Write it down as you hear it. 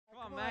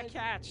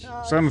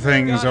Some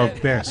things are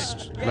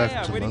best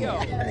left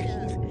alone.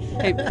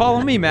 Hey,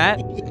 follow me, Matt.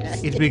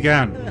 It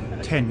began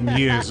 10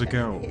 years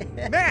ago.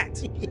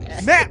 Matt!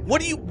 Matt,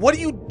 what are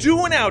you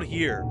doing out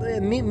here?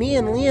 Me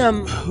and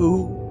Liam.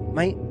 Who?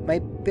 My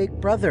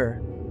big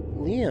brother,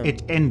 Liam.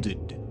 It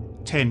ended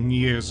 10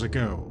 years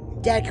ago.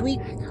 Dad, can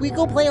we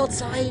go play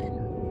outside?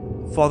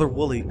 Father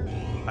Wooly,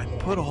 I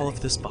put all of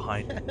this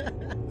behind me.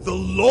 The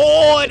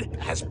Lord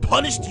has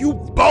punished you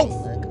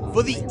both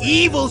for the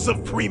evils of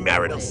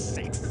premarital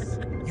sex.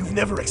 You've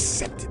never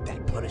accepted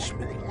that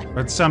punishment.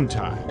 But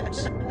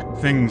sometimes,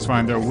 things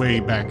find their way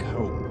back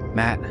home.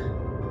 Matt,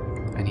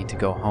 I need to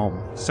go home.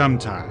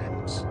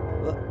 Sometimes,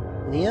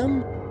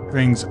 Liam?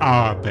 things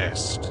are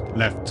best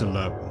left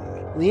alone.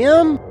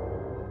 Liam?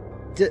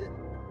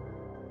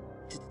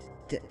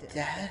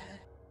 Dad?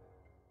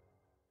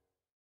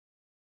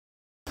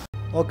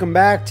 Welcome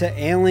back to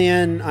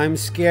Alien, I'm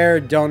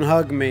Scared, Don't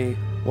Hug Me.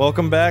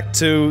 Welcome back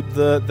to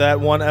that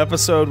one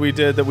episode we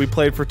did that we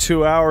played for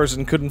 2 hours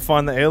and couldn't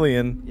find the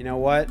alien. You know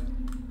what?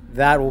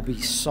 That will be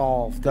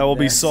solved. That will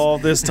be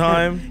solved this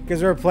time.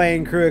 Because we're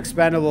playing Crew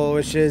Expendable,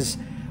 which is...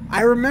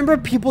 I remember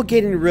people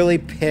getting really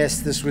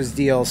pissed this was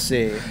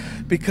DLC.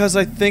 Because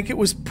I think it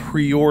was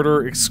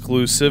pre-order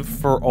exclusive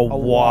for a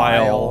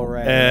while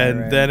right, and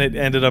right. then it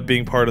ended up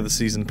being part of the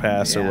season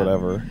pass or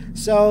whatever.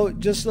 So,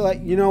 just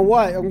like, you know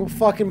what? I'm gonna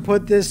fucking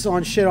put this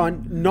on shit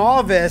on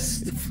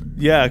Novice.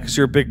 Yeah, because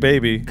you're a big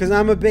baby. Because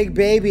I'm a big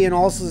baby, and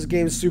also this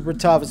game's super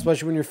tough,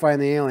 especially when you're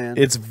fighting the alien.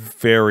 It's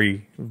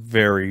very,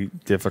 very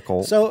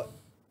difficult. So,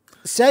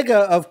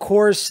 Sega, of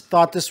course,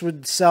 thought this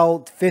would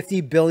sell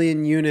 50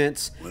 billion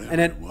units,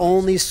 and it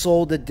only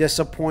sold a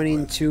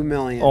disappointing 2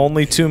 million.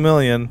 Only 2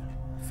 million.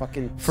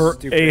 Fucking for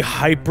stupid. a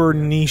hyper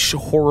niche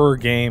horror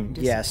game.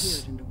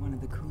 Yes. Into one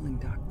of the cooling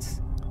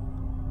ducts.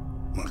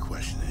 My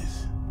question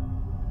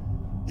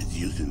is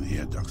using the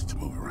air ducts to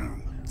move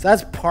around. So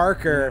that's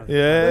Parker. Yeah.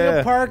 Look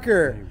at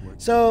Parker.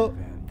 So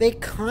they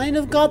kind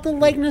of got the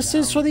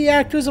likenesses for the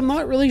actors. I'm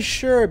not really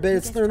sure,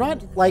 but they're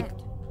not like.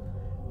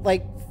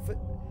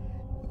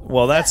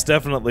 Well, that's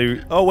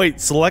definitely. Oh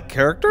wait, select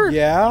character?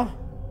 Yeah.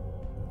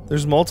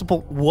 There's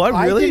multiple. What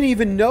really? I didn't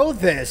even know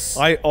this.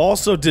 I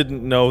also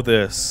didn't know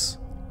this.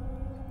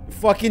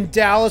 Fucking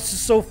Dallas is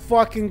so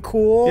fucking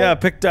cool. Yeah,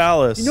 pick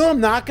Dallas. You know what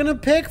I'm not gonna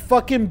pick?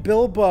 Fucking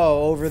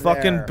Bilbo over there.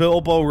 Fucking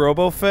Bilbo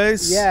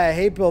Roboface? Yeah, I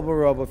hate Bilbo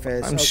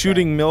Roboface. I'm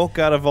shooting milk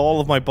out of all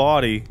of my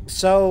body.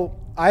 So,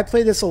 I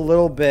played this a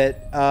little bit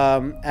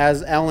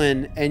as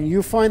Ellen, and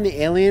you find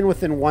the alien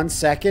within 1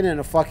 second,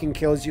 and it fucking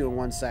kills you in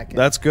 1 second.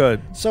 That's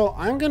good. So,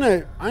 I'm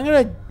gonna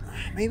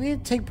maybe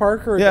take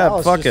Parker or yeah,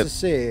 Dallas fuck just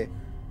to see.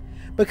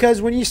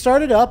 Because when you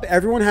start it up,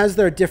 everyone has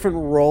their different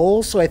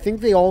roles, so I think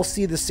they all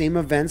see the same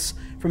events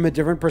from a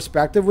different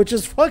perspective, which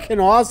is fucking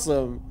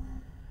awesome.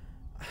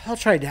 I'll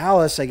try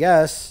Dallas, I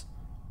guess.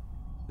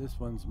 This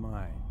one's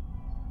mine.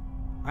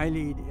 I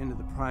lead into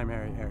the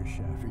primary air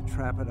shaft. We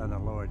trap it on the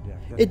lower deck.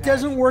 It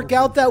doesn't work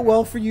out that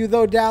well for you,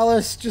 though,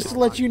 Dallas, just to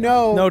let you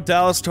know. No,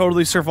 Dallas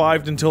totally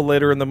survived until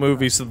later in the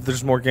movie, so that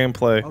there's more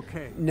gameplay.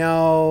 Okay.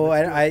 No,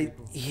 I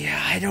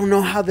don't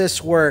know how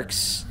this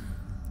works.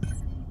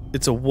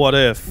 It's a what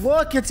if.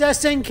 Look, it's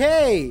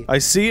SNK. I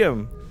see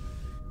him.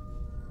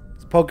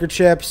 It's poker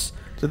chips.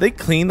 Did they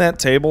clean that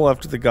table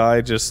after the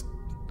guy just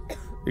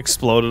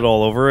exploded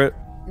all over it?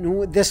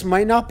 No, this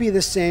might not be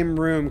the same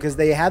room because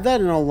they had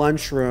that in a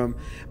lunchroom.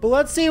 But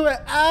let's see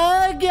what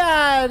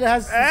Agad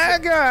has.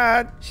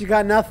 Agad. She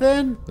got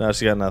nothing. No,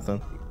 she got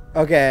nothing.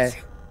 Okay,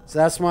 so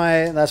that's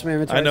my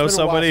inventory. I know It's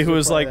been a while somebody since who we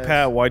was played like, this.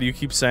 Pat, why do you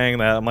keep saying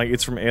that? I'm like,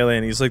 it's from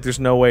Alien. He's like, there's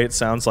no way it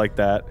sounds like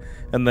that.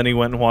 And then he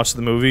went and watched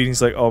the movie, and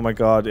he's like, oh my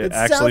god, it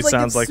actually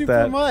sounds like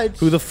that. Much.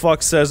 Who the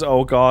fuck says,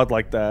 oh god,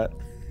 like that?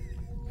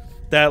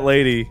 That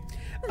lady.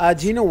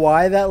 Do you know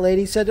why that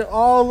lady said it?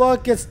 Oh,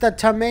 look, it's the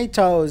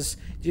tomatoes.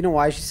 Do you know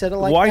why she said it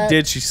like that? Why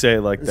did she say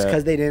it like It's that?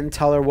 because they didn't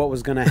tell her what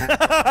was going to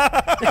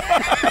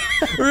happen.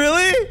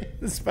 Really?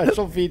 The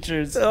special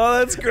features. Oh,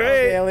 that's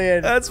great.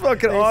 Alien. That's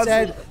fucking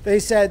awesome. They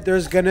said we're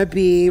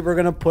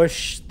going to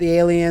push the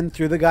alien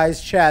through the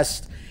guy's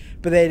chest,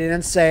 but they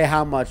didn't say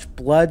how much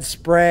blood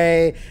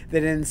spray. They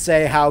didn't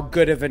say how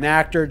good of an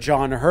actor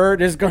John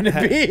Hurt is going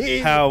to be.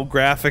 How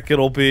graphic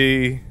it'll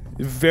be.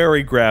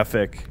 Very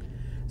graphic.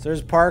 So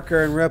there's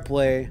Parker and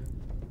Ripley.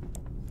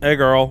 Hey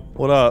girl,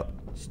 what up?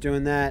 Just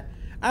doing that.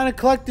 I'm going to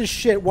collect this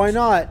shit. Why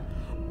not?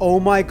 Oh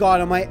my god,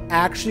 am I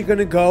actually going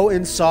to go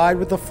inside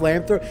with the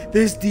flamethrower?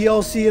 This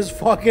DLC is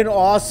fucking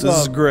awesome.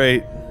 This is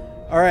great.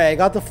 Alright, I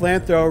got the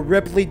flamethrower.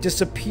 Ripley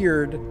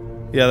disappeared.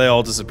 Yeah, they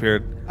all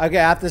disappeared. Okay,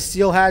 I have to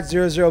Steel Hat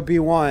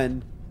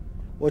 00B1.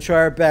 We'll try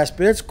our best.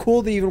 But it's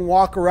cool to even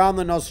walk around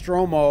the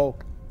Nostromo.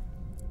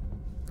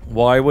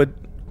 Why would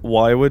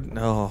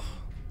no.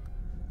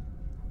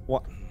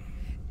 What?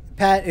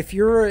 Pat, if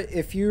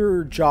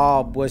your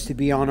job was to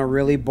be on a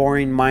really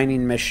boring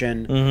mining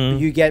mission,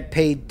 you get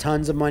paid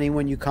tons of money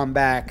when you come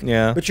back.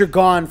 Yeah. But you're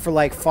gone for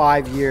like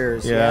 5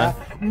 years. Yeah.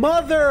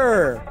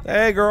 Mother!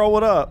 Hey girl,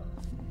 what up?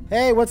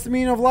 Hey, what's the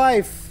meaning of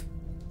life?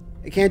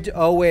 I can't do...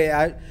 Oh,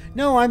 wait.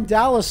 No, I'm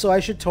Dallas, so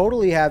I should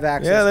totally have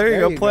access. Yeah, there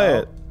you go. Play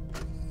it.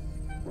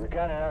 We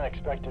got an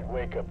unexpected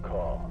wake-up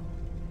call.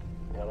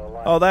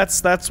 Oh, that's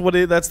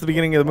the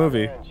beginning of the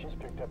movie. She's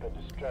picked up a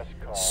distress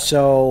call.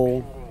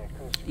 So,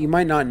 you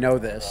might not know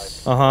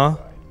this. Uh-huh.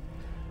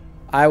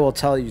 I will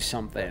tell you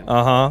something.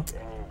 Uh-huh.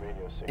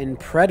 In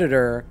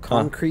Predator,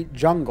 Concrete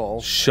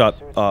Jungle, Shut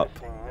up.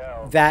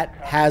 that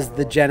has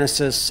the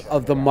genesis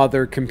of the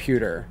mother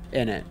computer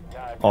in it.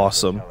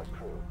 Awesome.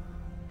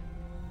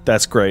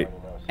 That's great.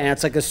 And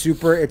it's like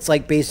it's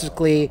like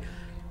basically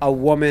a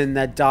woman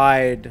that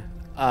died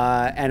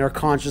and her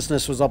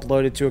consciousness was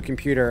uploaded to a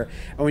computer.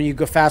 And when you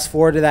go fast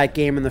forward to that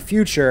game in the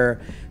future,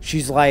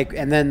 she's like,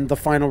 and then the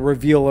final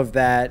reveal of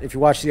that, if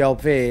you watch the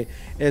LP,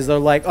 is they're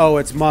like, oh,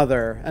 it's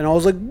Mother. And I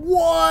was like,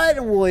 what?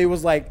 And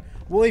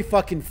Willie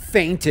fucking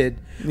fainted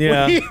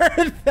when he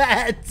heard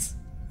that.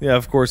 Yeah,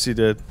 of course he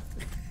did.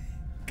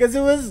 Because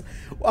it was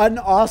an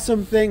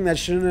awesome thing that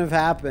shouldn't have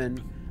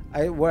happened.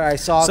 Where I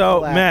saw.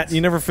 So Matt,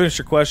 you never finished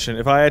your question.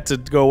 If I had to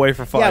go away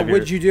for 5 years,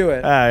 would you do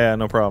it? Yeah,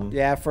 no problem.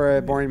 Yeah, for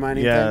a boring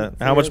mining thing.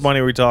 How much money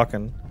are we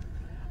talking?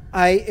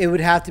 It would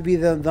have to be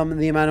the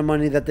amount of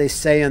money that they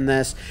say in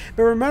this.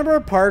 But remember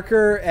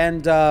Parker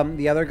and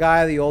the other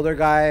guy, the older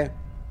guy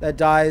that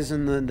dies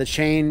in the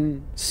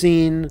chain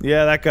scene?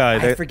 Yeah, that guy.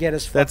 I forget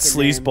his fucking that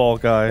sleazeball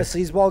name. guy. The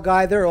sleazeball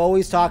guy. They're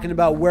always talking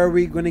about where are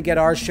we going to get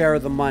our share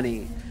of the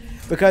money,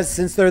 because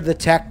since they're the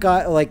tech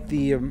guy, like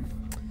the.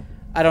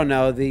 I don't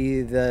know,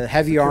 the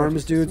heavy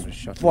arms dudes,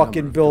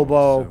 fucking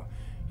Bilbo. So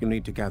you'll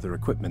need to gather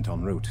equipment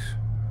en route.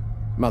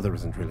 Mother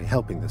isn't really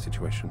helping the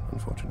situation,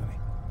 unfortunately.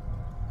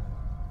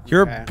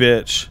 You're a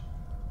bitch.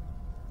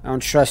 I don't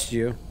trust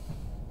you.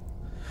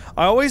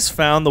 I always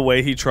found the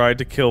way he tried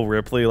to kill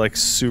Ripley like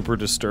super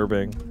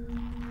disturbing.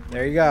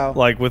 There you go.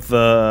 Like with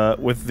a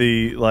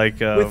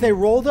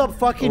rolled up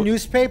fucking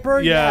newspaper?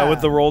 Yeah,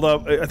 with the rolled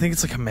up, I think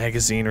it's like a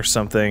magazine or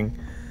something.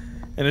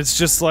 And it's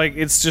just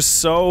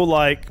so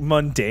like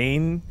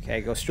mundane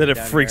that it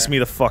freaks me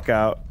the fuck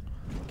out.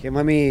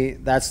 Okay,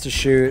 that's to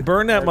shoot.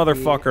 Burn that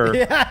motherfucker.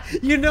 Yeah,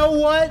 you know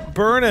what?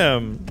 Burn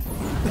him.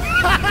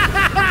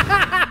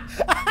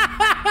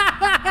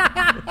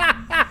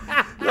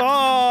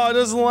 Oh, it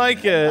doesn't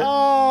like it.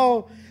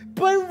 Oh,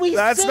 but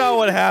that's not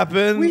what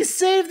happened. We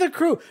saved the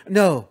crew.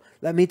 No,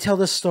 let me tell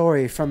the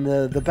story from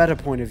the better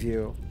point of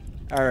view.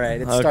 All right,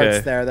 it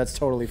starts there. That's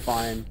totally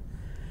fine.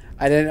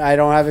 I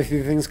don't have a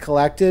few things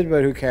collected,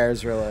 but who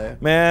cares, really?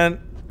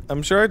 Man,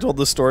 I'm sure I told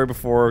this story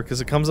before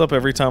because it comes up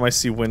every time I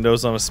see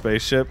windows on a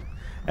spaceship.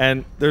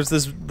 And there's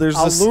this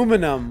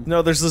aluminum.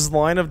 There's this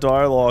line of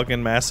dialogue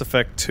in Mass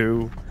Effect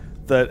 2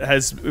 that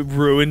has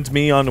ruined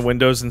me on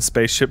windows and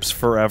spaceships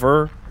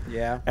forever.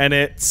 Yeah. And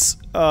it's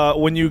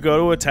when you go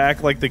to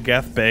attack like the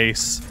Geth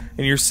base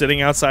and you're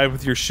sitting outside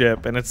with your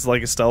ship and it's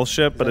like a stealth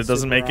ship, but it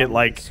doesn't make it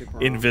like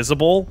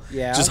invisible.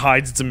 Yeah. Just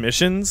hides its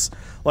emissions.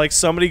 Like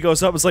somebody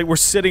goes up, it's like we're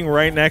sitting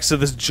right next to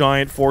this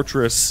giant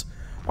fortress.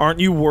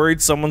 Aren't you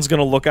worried someone's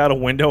gonna look out a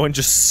window and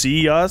just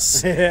see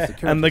us?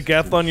 And the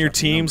Geth on your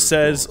team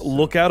says,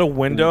 look out a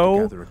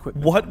window?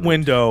 What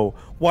window?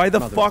 Why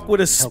the fuck would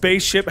a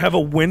spaceship have a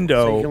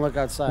window? So you can look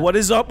outside. What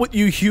is up with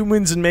you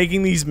humans and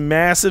making these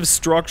massive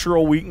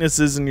structural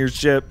weaknesses in your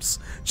ships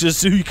just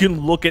so you can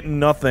look at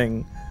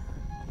nothing?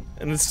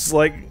 And it's just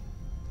like,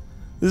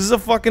 this is a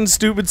fucking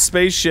stupid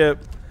spaceship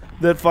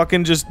that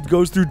fucking just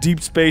goes through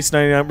deep space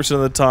 99% of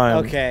the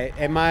time. Okay,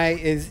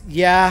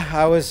 yeah,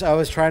 I was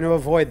trying to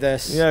avoid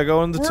this. Yeah,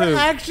 go in the tube. We're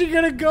actually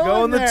gonna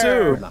go in the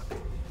there. tube.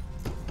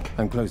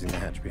 I'm closing the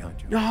hatch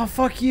behind you. No,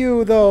 fuck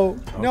you, though.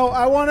 Okay. No,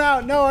 I want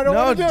out. No, I don't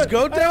want to do it.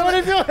 Go down.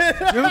 I don't want to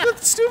do it. You're the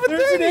stupid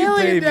There's thing, an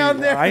alien baby. down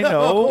there. I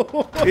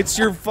know. It's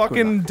your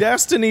fucking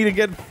destiny to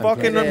get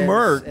fucking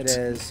murked. It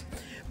is.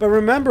 But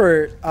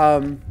remember,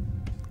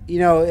 you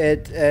know,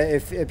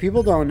 if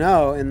people don't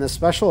know, in the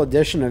special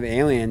edition of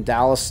Alien,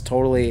 Dallas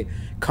totally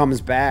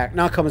comes back.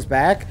 Not comes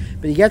back,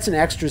 but he gets an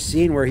extra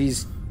scene where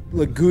he's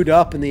like, gooed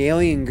up in the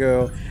alien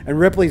goo, and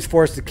Ripley's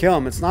forced to kill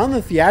him. It's not in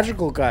the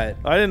theatrical cut.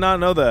 I did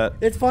not know that.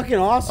 It's fucking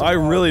awesome. I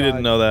really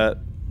didn't know that.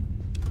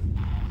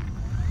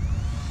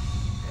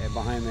 Yeah,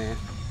 behind me.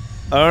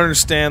 I don't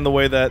understand the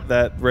way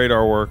that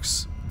radar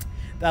works.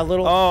 That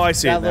little. Oh, I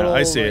see it now.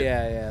 I see it.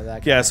 Yeah,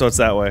 that guy. Yeah, so it's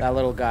that way. That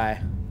little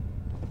guy.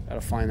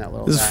 Gotta find that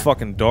little guy. This is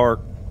fucking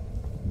dark.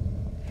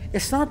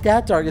 It's not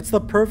that dark. It's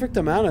the perfect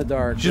amount of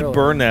dark. You should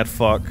burn that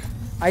fuck.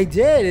 I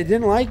did. It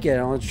didn't like it.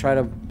 I'll try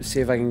to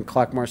see if I can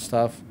collect more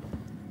stuff.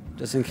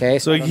 Just in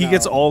case. So he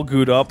gets all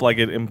gooed up, like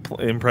it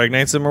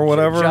impregnates him or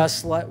whatever?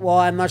 Just like, well,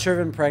 I'm not sure if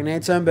it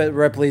impregnates him, but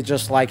Ripley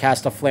just like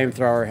has to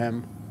flamethrower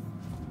him.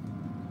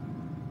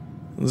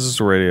 This is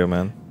radio,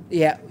 man.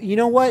 Yeah. You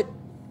know what?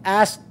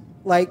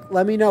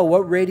 Let me know,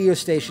 what radio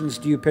stations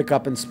do you pick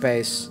up in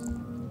space?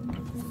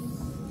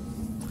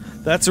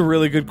 That's a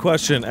really good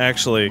question,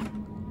 actually.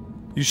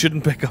 You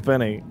shouldn't pick up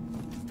any.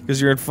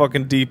 Because you're in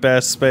fucking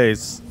deep-ass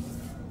space.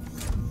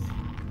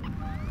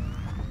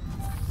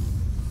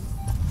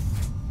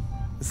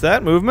 Is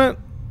that movement?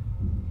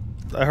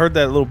 I heard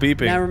that little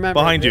beeping. Now remember,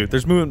 behind you.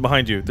 There's movement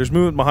behind you. There's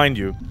movement behind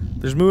you.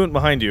 There's movement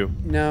behind you.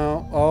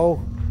 No.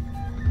 Oh.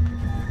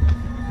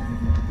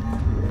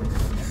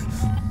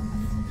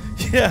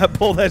 Yeah,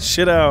 pull that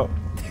shit out.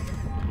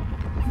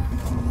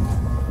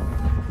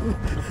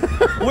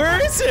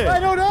 Where is it? I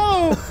don't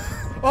know.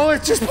 Oh,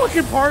 it's just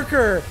fucking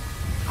Parker.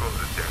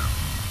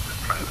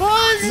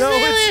 Oh, it's No,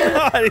 an it's alien.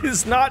 not.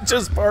 It's not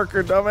just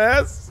Parker,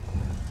 dumbass.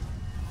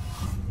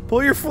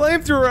 Pull your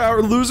flamethrower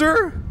out,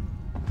 loser.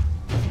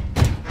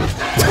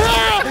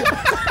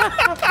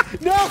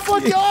 No,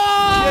 fuck you!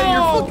 Yeah,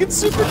 you're fucking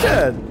super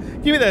dead.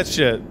 Give me that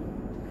shit.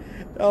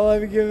 Oh,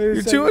 let me give it a You're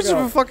second too much of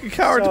go. a fucking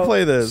coward to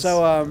play this.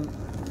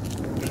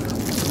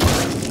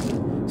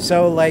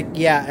 So like,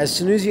 yeah, as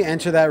soon as you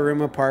enter that room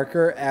with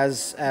Parker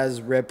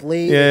as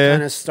Ripley, Yeah. it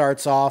kind of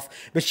starts off,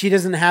 but she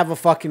doesn't have a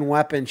fucking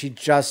weapon. She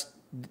just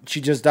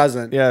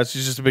doesn't. Yeah,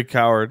 she's just a big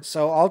coward.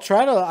 So I'll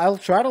try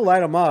to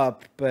light him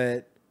up,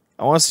 but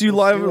I want to see you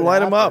we'll see what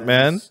light him up,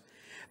 man. happens.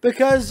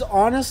 Because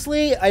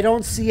honestly, I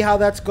don't see how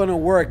that's going to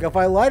work. If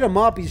I light him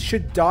up, he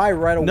should die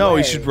right away. No,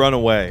 he should run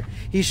away.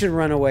 He should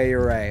run away,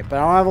 you're right. But I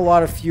don't have a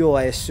lot of fuel,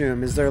 I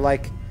assume. Is there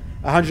like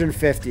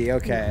 150?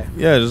 Okay.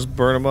 Yeah, just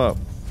burn him up.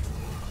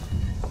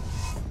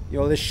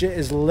 Yo, this shit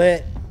is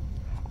lit.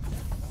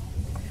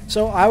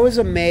 So I was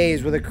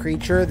amazed with a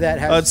creature that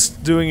has... It's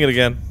doing it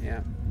again. Yeah.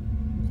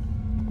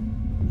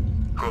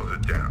 Close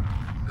it down.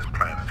 This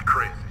plan is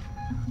crazy.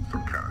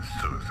 Some kind of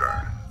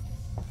suicide.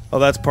 Oh,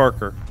 that's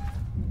Parker.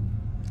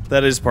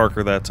 That is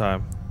Parker that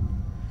time.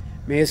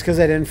 Maybe it's because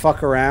I didn't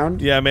fuck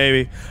around. Yeah,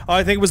 maybe. Oh,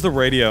 I think it was the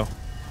radio.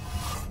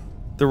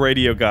 The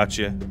radio got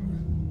you.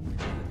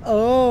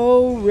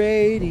 Oh,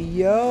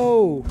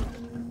 radio.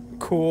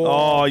 Cool.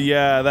 Oh,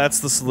 yeah, that's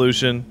the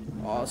solution.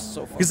 Oh,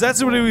 so fucking Because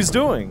that's what he was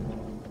doing.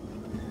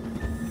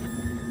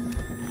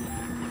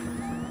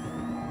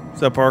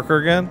 Is that Parker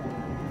again?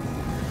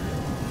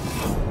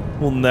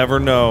 We'll never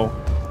know.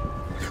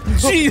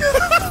 Gee.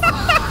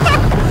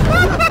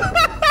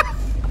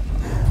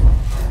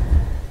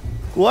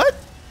 What?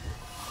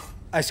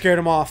 I scared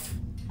him off.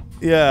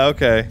 Yeah,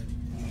 okay.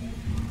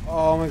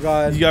 Oh my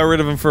god. You got rid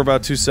of him for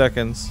about 2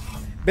 seconds.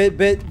 But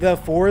the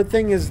forward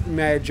thing is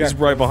my He's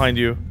objective. right behind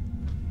you.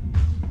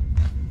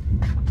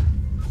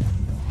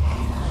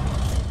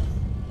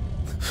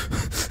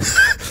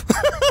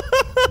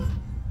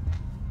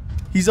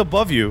 He's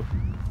above you.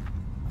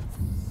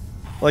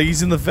 Like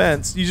he's in the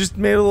vents. You just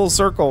made a little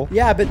circle.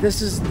 Yeah, but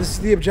this is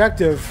the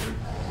objective.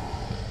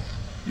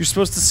 You're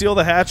supposed to seal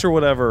the hatch or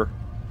whatever.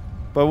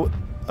 But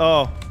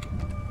oh,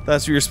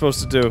 that's what you're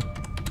supposed to do.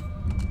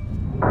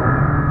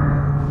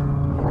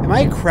 Am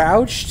I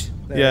crouched?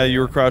 There. Yeah, you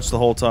were crouched the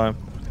whole time.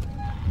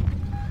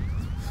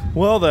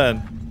 Well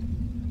then.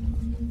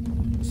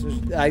 So,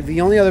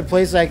 the only other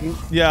place I can...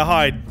 Yeah,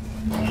 hide.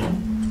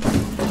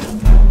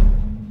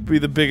 Be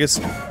the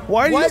biggest.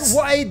 Why do you?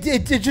 Why?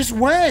 It just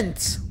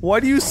went. Why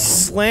do you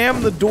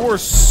slam the door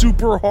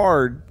super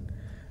hard?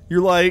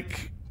 You're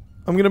like,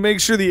 I'm gonna make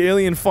sure the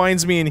alien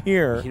finds me in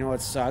here. You know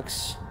what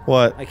sucks?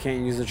 What? I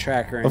can't use the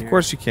tracker in Of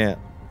course you can't.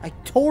 I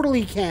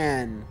totally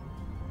can.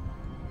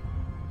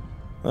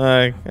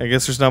 I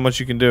guess there's not much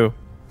you can do.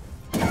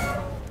 I'm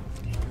gonna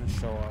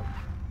show up.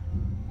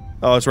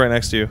 Oh, it's right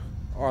next to you.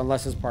 Or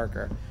unless it's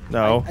Parker.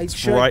 No, I it's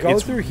should right. go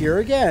It's, through here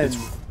again.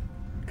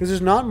 Because there's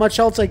not much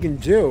else I can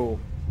do.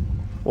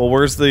 well,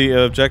 where's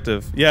the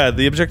objective? Yeah,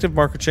 the objective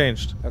marker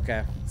changed.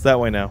 Okay. It's that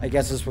way now. I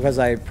guess it's because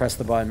I pressed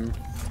the button.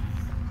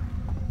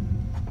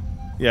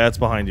 Yeah, it's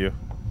behind you.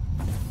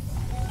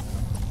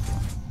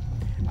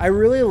 I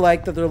really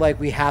like that they're like,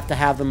 we have to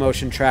have the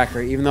motion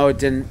tracker, even though it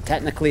didn't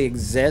technically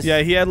exist.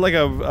 Yeah, he had like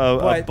a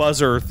But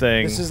buzzer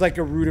thing. This is like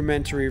a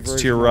rudimentary version.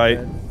 to your of right.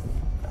 it.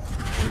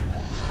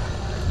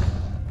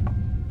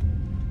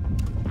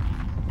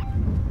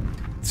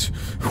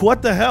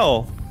 What the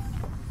hell?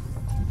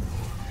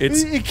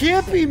 It's It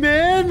can't be,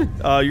 man.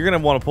 you're gonna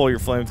want to pull your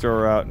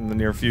flamethrower out in the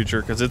near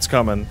future because it's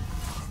coming.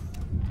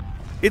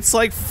 It's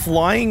like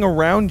flying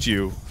around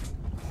you.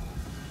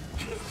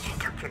 You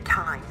took your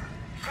time.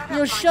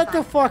 Yo, shut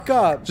the fuck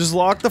up. Just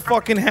lock the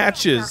fucking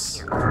hatches.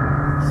 Sit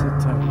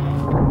tight.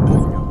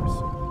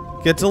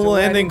 Get to the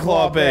landing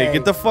claw bay.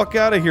 Get the fuck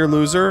out of here,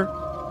 loser.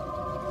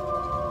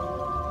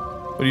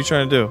 What are you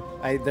trying to do?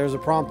 There's a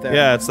prompt there.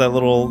 Yeah, it's that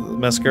little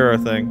mascara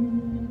thing.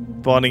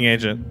 Bonding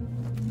agent.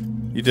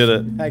 You did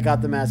it. I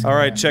got the mask. All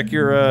right, check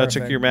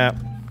your map.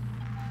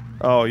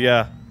 Oh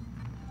yeah.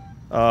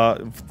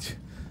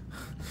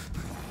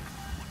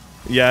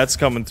 Yeah, it's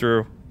coming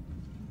through.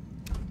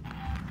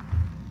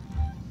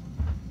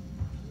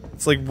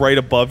 It's like right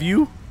above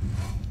you.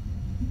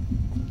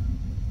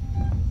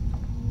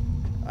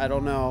 I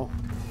don't know.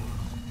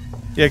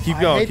 Yeah, keep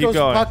going. I hate Keep those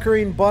going.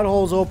 puckering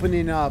buttholes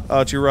opening up.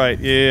 Oh, to your right.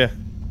 Yeah.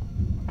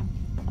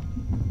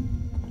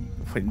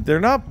 Wait, they're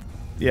not.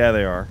 Yeah,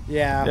 they are.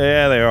 Yeah.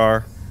 Yeah, they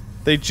are.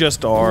 They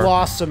just are.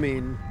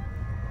 Blossoming.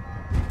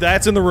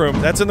 That's in the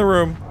room. That's in the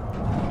room.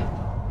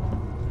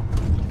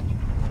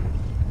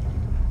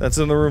 That's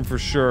in the room for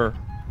sure.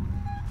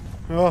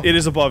 Oh. It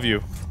is above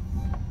you.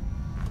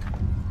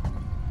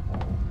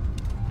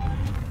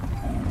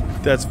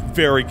 That's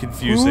very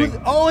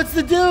confusing. Oh, it's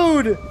the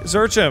dude.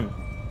 Search him.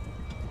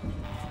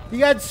 He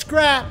got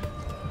scrap.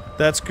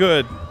 That's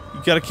good.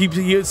 You gotta keep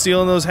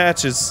sealing those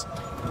hatches.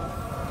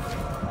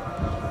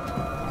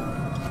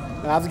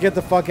 I have to get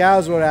the fuck out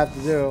is what I have to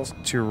do.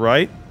 To your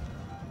right?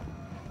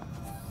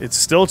 It's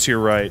still to your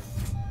right.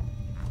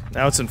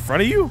 Now it's in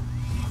front of you?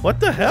 What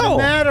the hell? Doesn't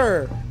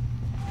matter.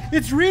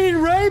 It's reading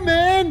right,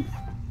 man.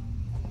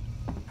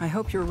 I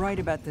hope you're right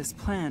about this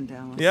plan,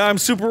 Dallas. Yeah, I'm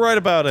super right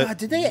about it. God,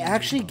 did they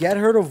actually get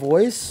her to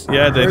voice?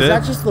 Yeah, they or is did.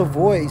 that just the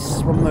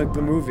voice from the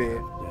movie?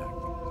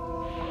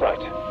 Right.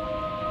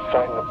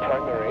 Find the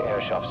primary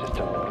airshaft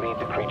system and lead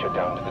the creature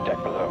down to the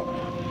deck below.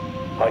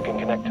 I can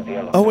connect to the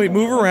elevator. Oh wait,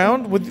 move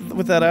around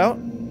with that out?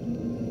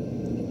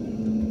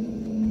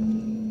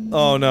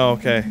 Oh no,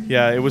 okay.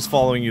 Yeah, it was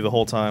following you the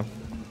whole time.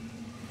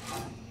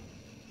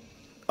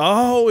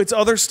 Oh, it's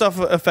other stuff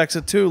affects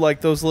it too,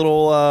 like those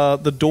little,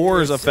 the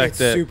doors affect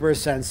it's it. super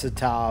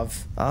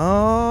sensitive.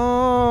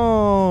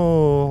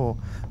 Oh.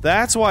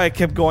 That's why it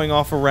kept going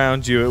off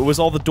around you. It was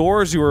all the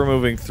doors you were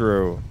moving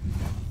through.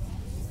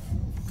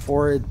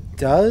 Or it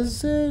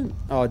doesn't?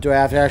 Oh, do I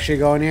have to actually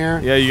go in here?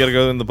 Yeah, you gotta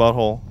go in the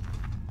butthole.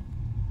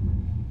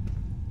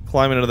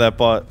 Climb into that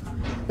butt.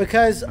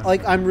 Because,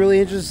 like, I'm really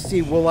interested to see,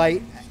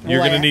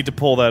 You're gonna need to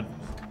pull that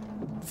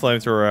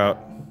flamethrower out.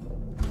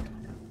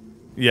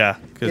 Yeah,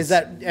 because...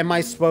 am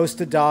I supposed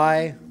to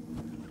die?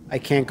 I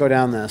can't go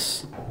down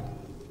this.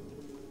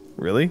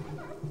 Really?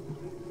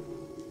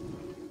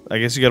 I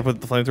guess you gotta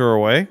put the flamethrower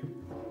away?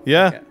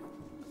 Yeah. Okay.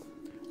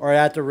 Or I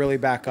have to really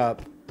back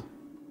up.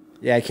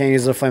 Yeah, I can't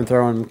use the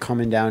flamethrower when I'm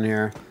coming down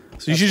here.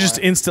 So you should just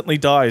instantly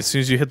die as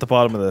soon as you hit the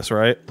bottom of this,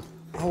 right?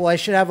 Oh, well, I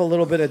should have a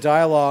little bit of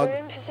dialogue. We're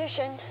in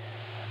position.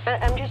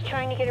 I'm just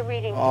trying to get a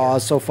reading. Oh,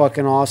 so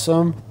fucking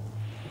awesome.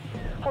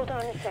 Hold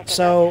on a second.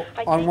 So,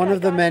 I on think one I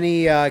of the got-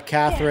 many,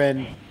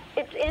 Catherine...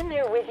 It's in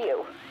there with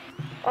you.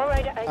 All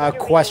right, I got a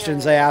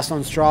questions I reading on asked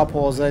on straw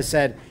polls. I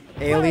said,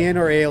 alien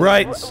or aliens?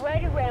 Right.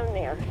 Right around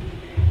there.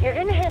 You're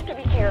gonna have to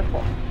be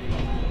careful.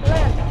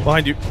 Left.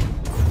 Behind you.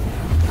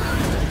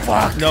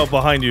 Fuck. No,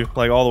 behind you.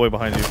 Like, all the way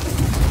behind you.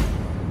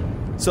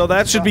 So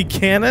that should be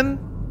canon?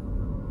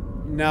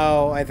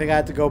 No, I think I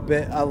have to go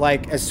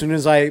like, as soon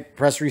as I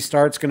press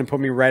restart, it's gonna put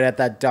me right at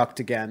that duct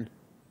again.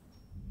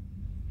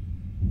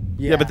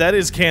 Yeah, but that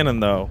is canon,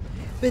 though.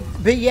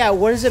 But yeah,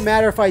 what does it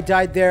matter if I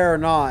died there or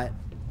not?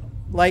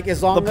 Like,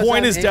 as long as The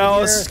point I'm is in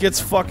Dallas here- gets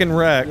fucking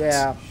wrecked.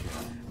 Yeah.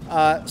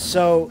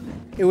 So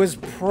it was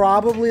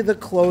probably the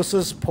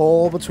closest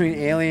poll between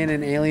Alien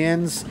and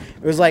Aliens.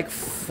 It was like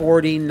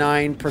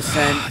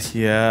 49%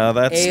 Yeah,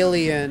 that's...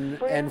 Alien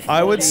and 40.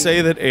 I would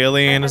say that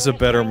Alien is a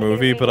better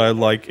movie, but I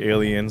like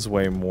Aliens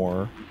way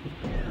more.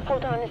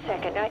 Hold on a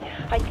second.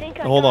 I think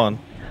I Hold got- on.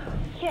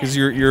 Because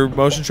your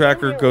motion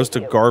tracker goes to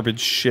garbage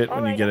shit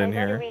when you get in I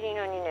got a here. reading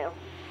on you now.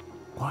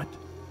 What?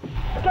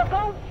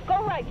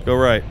 Go right. Go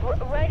right.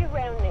 Right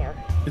around there.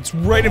 It's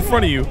right in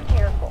front of you. Be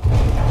careful.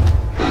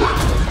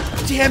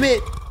 Damn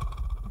it!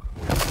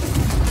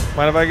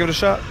 Mind if I give it a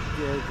shot?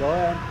 Yeah, go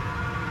ahead.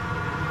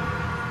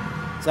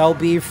 It's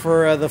LB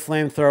for the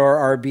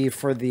flamethrower, RB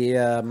for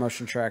the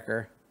motion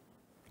tracker.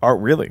 Oh,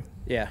 really?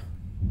 Yeah.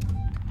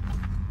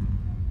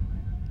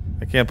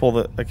 I can't pull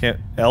the... I can't...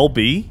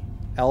 LB?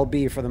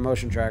 LB for the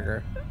motion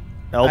tracker.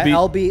 LB?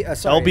 LB,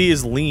 sorry. LB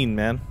is lean,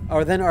 man.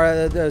 Or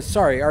then,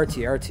 sorry, RT,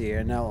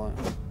 and now.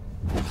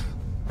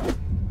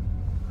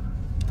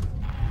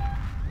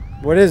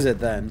 What is it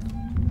then?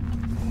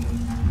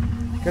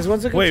 Because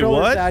once the Wait,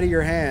 controller's what? out of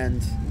your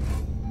hand.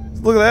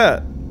 Look at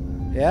that.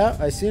 Yeah,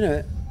 I seen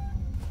it.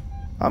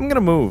 I'm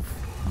gonna move.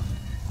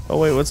 Oh,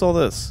 wait, what's all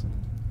this?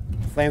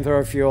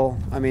 Flamethrower fuel.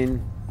 I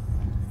mean,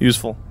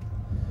 Useful.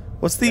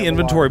 What's the Yeah,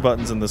 inventory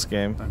buttons in this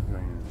game?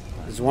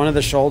 it's one of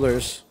the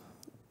shoulders.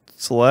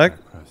 Select?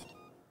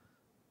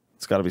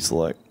 It's gotta be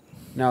select.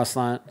 No, it's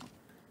not.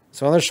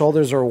 So other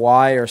shoulders are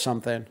Y or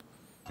something.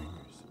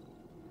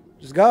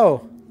 Just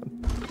go.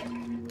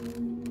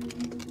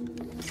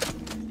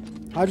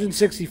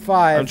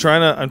 165. I'm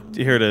trying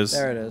to... here it is.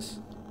 There it is.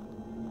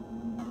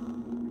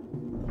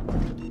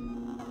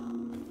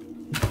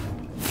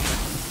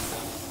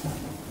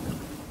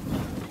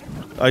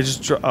 I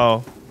just...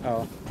 oh.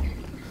 Oh.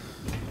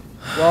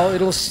 Well,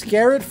 it'll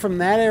scare it from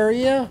that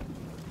area.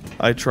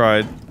 I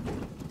tried.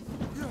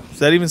 Does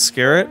that even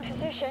scare it?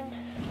 Position.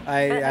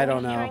 I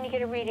don't I'm trying know. to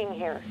get a reading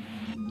here.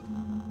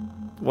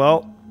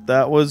 Well,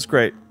 that was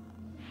great.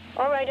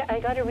 All right, I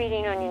got a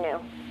reading on you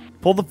now.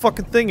 Pull the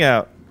fucking thing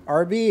out.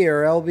 RB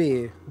or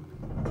LB?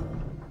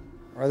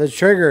 Or the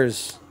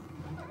triggers?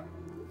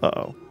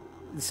 Uh-oh.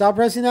 Stop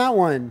pressing that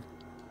one.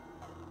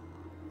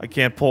 I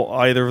can't pull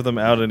either of them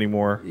out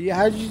anymore.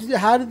 How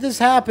did this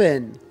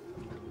happen?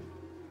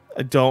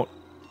 I don't...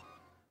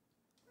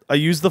 I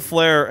used the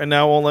flare and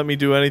now it won't let me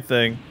do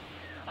anything.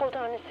 Hold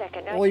on a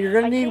second. Well, you're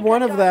gonna need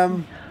one of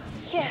them.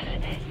 Yes,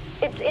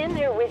 it's in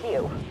there with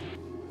you.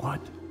 What?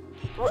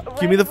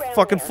 Give me the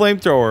fucking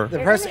flamethrower.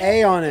 Then press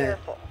A on it.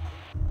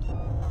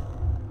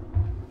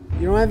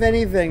 You don't have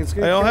anything. It's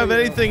gonna I don't kill have you.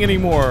 anything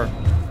anymore.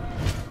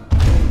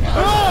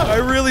 I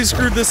really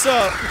screwed this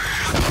up.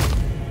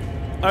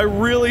 I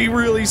really,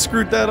 really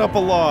screwed that up a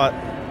lot.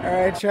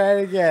 Alright, try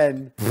it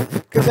again.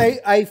 Because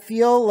I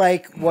feel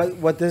like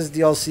what this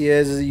DLC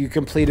is you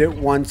complete it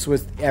once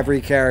with every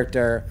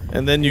character,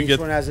 and then you get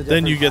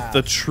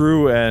the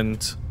true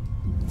end.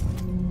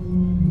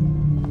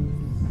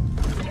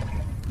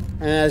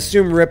 And I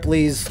assume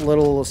Ripley's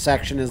little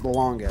section is the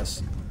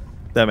longest.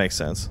 That makes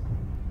sense.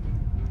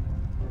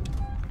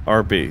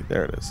 RB,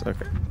 there it is.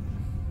 Okay.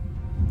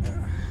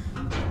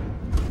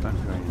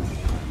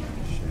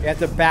 You have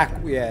to back.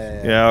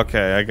 Yeah. Yeah.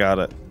 Okay, I got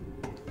it.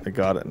 I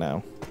got it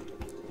now.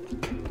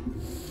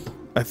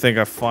 I think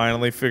I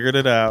finally figured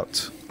it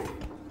out.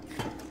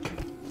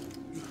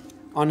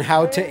 On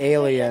how to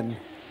alien.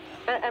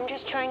 I'm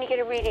just trying to get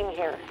a reading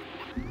here.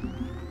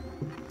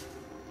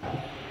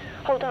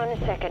 Hold on a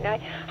second.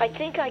 I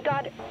think I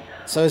got it.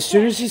 So as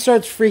soon as she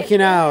starts freaking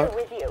out.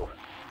 With you.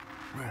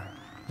 Where?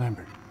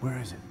 Lambert,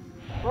 where is it?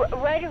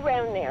 Right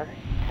around there.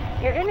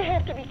 You're gonna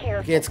have to be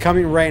careful. Okay, it's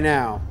coming right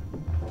now.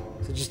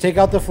 So just take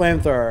out the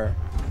flamethrower.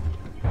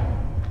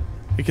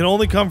 It can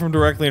only come from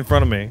directly in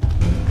front of me.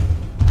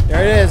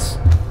 There it is.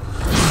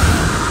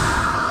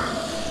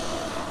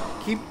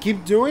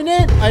 Keep doing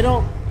it? I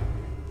don't...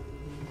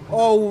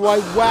 Oh,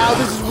 wow,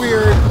 this is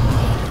weird.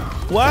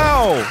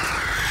 Wow.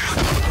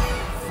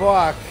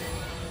 Fuck.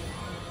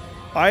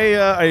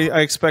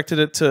 I expected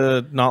it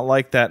to not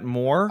like that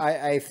more.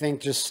 I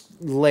think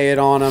just lay it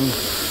on him.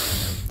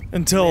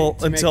 Until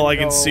I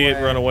can see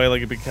it run away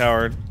like a big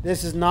coward.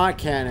 This is not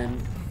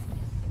canon.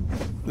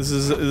 This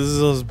is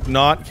as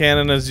not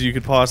canon as you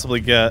could possibly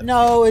get.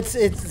 No,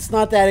 it's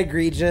not that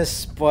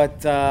egregious,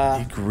 but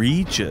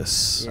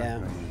egregious. Yeah.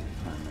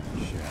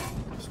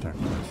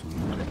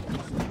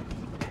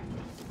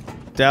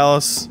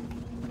 Dallas,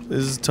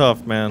 this is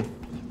tough, man.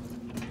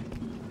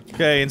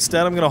 Okay,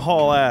 instead I'm gonna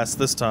haul ass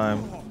this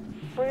time.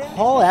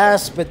 Haul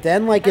ass, but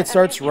then like it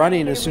starts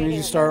running as soon as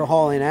you start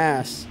hauling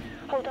ass.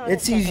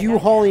 It sees you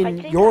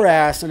hauling your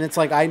ass, and it's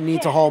like I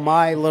need to haul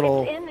my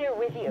little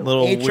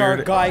HR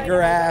weird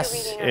Geiger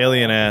ass,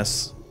 alien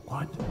ass.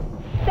 What?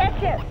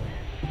 That's it.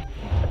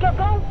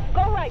 Go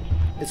right.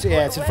 It's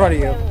it's in front of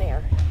you.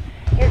 There.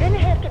 You're gonna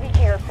have to be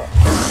careful.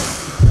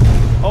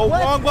 Oh,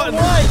 wrong button.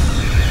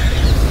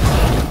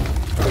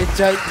 It's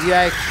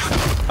yeah.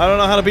 I don't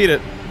know how to beat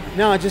it.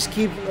 No, just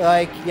keep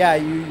like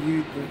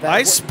you.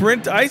 I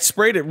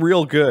sprayed it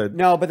real good.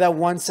 No, but that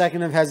 1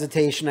 second of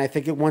hesitation, I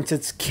think once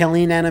it's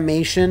killing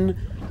animation,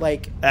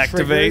 like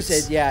activates.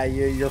 Triggers, yeah,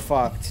 you're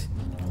fucked.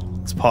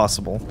 It's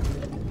possible.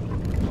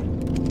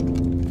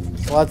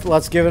 So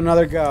let's give it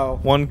another go.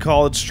 One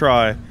college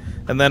try,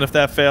 and then if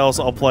that fails,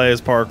 I'll play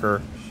as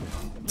Parker.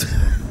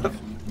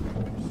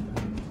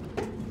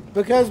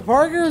 Because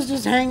Parker is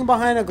just hanging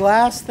behind a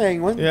glass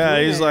thing. Yeah,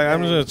 he's like,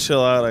 I'm just gonna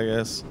chill out, I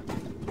guess.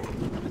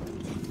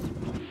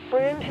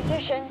 We're in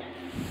position.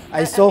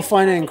 I still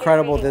find it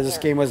incredible that this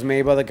game was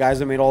made by the guys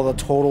that made all the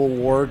Total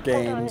War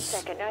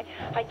games.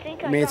 I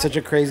think made such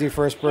a crazy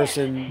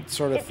first-person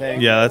sort of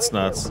thing. Yeah, that's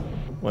nuts.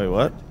 Wait,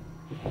 what?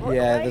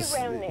 Yeah, this.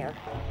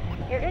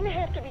 You're gonna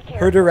have to be careful.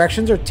 Her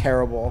directions are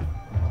terrible.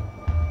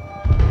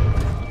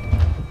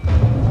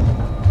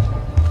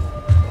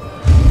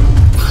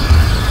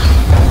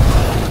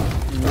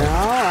 No,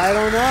 I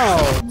don't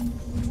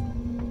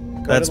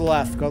know. Go to the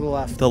left. Go to the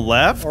left. The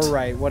left? Or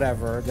right,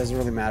 whatever. It doesn't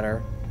really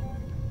matter.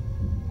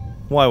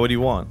 Why? What do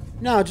you want?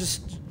 No,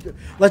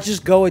 let's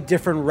just go a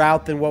different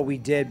route than what we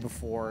did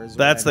before.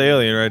 That's the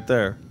alien right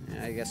there.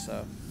 Yeah, I guess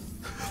so.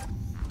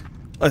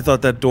 I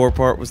thought that door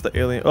part was the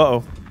alien.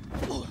 Uh-oh.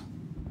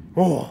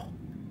 Oh.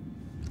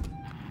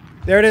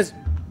 There it is.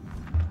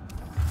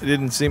 It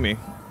didn't see me.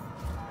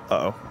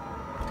 Uh-oh.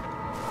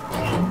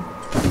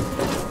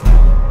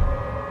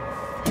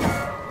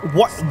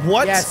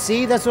 What? Yeah,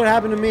 see? That's what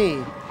happened to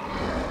me.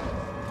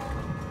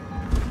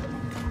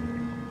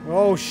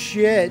 Oh,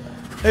 shit.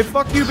 Hey,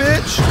 fuck you,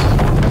 bitch!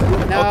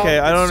 No, okay,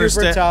 I don't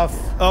super understand. Tough.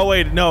 Oh,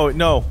 wait, no,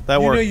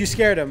 that worked. You know you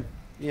scared him.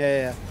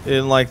 Yeah. It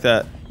didn't like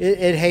that.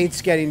 It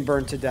hates getting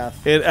burnt to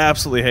death. It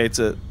absolutely hates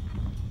it.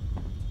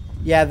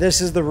 Yeah,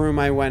 this is the room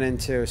I went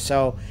into.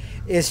 So,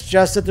 it's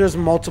just that there's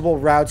multiple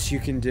routes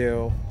you can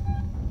do.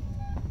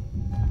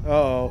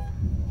 Uh-oh.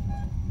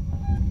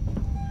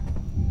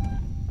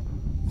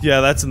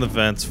 Yeah, that's in the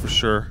vents for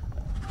sure.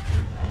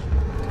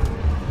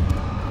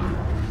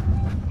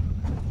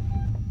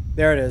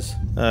 There it is.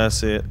 I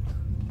see it.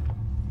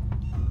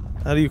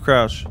 How do you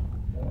crouch?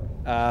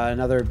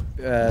 Another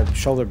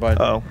shoulder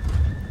button. Uh-oh.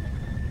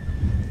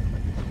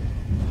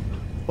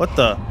 What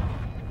the?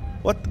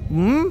 What?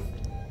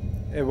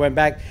 It went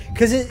back.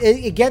 Because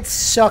it gets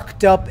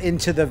sucked up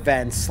into the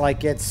vents.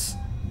 Like it's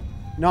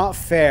not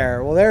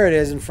fair. Well, there it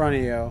is in front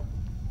of you.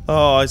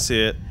 Oh, I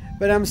see it.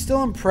 But I'm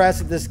still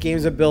impressed at this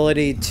game's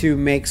ability to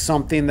make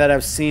something that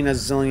I've seen a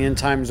zillion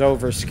times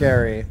over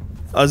scary.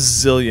 A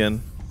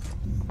zillion.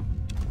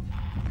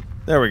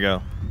 There we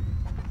go.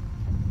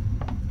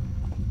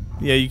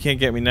 Yeah, you can't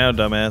get me now,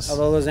 dumbass.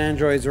 Although those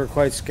androids were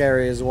quite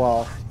scary as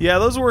well. Yeah,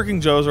 those working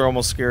Joes are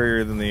almost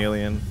scarier than the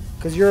alien.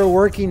 Because you're a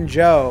working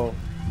Joe.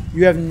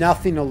 You have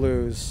nothing to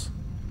lose.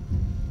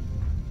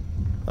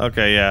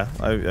 Okay, yeah.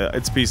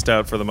 It's pieced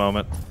out for the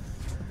moment.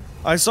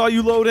 I saw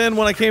you load in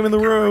when I came in the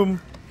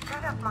room.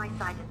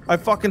 I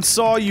fucking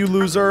saw you,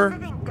 loser.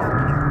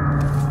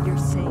 You're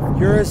safe.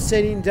 You're a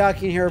sitting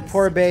duck in here,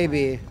 poor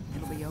baby.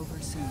 It'll be over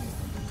soon.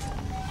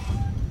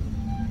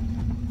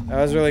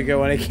 That was really good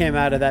when it came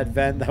out of that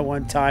vent that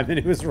one time and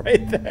it was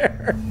right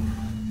there.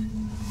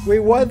 Wait,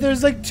 what?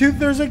 There's like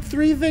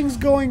 3 things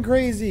going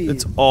crazy.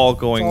 It's all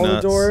going all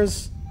nuts. the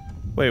doors.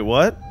 Wait,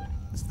 what?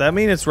 Does that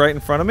mean it's right in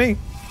front of me?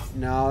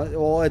 No,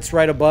 well, it's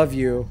right above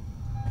you.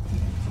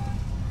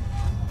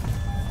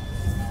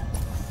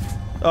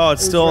 Oh,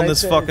 it's still in right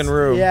this there. fucking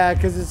room. Yeah,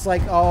 because it's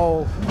like,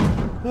 oh.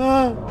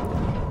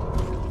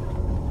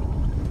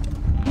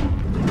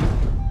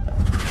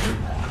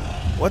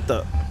 What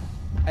the?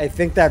 I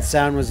think that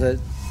sound was a...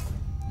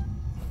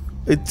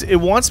 It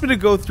wants me to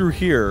go through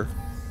here.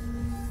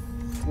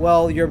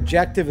 Well, your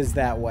objective is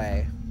that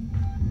way.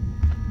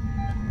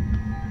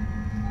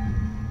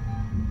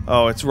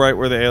 Oh, it's right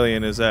where the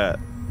alien is at.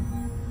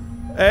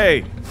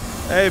 Hey!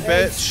 Hey, bitch!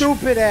 Hey,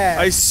 stupid ass!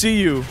 I see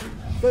you.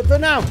 But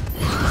now!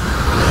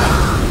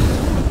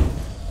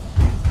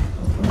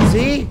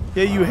 See?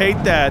 Yeah, you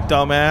hate that,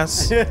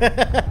 dumbass.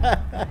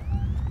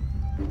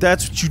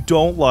 That's what you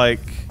don't like.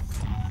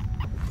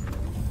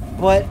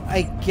 But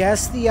I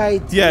guess the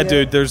idea... Yeah,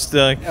 dude, there's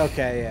the...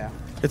 Okay, yeah.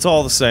 It's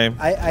all the same.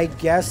 I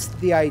guess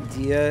the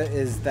idea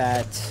is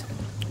that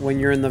when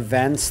you're in the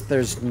vents,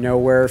 there's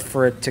nowhere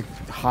for it to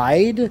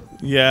hide.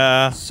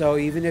 Yeah. So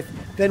even if...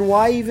 Then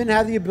why even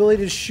have the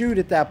ability to shoot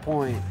at that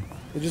point?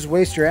 You just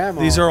waste your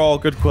ammo. These are all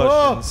good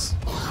questions.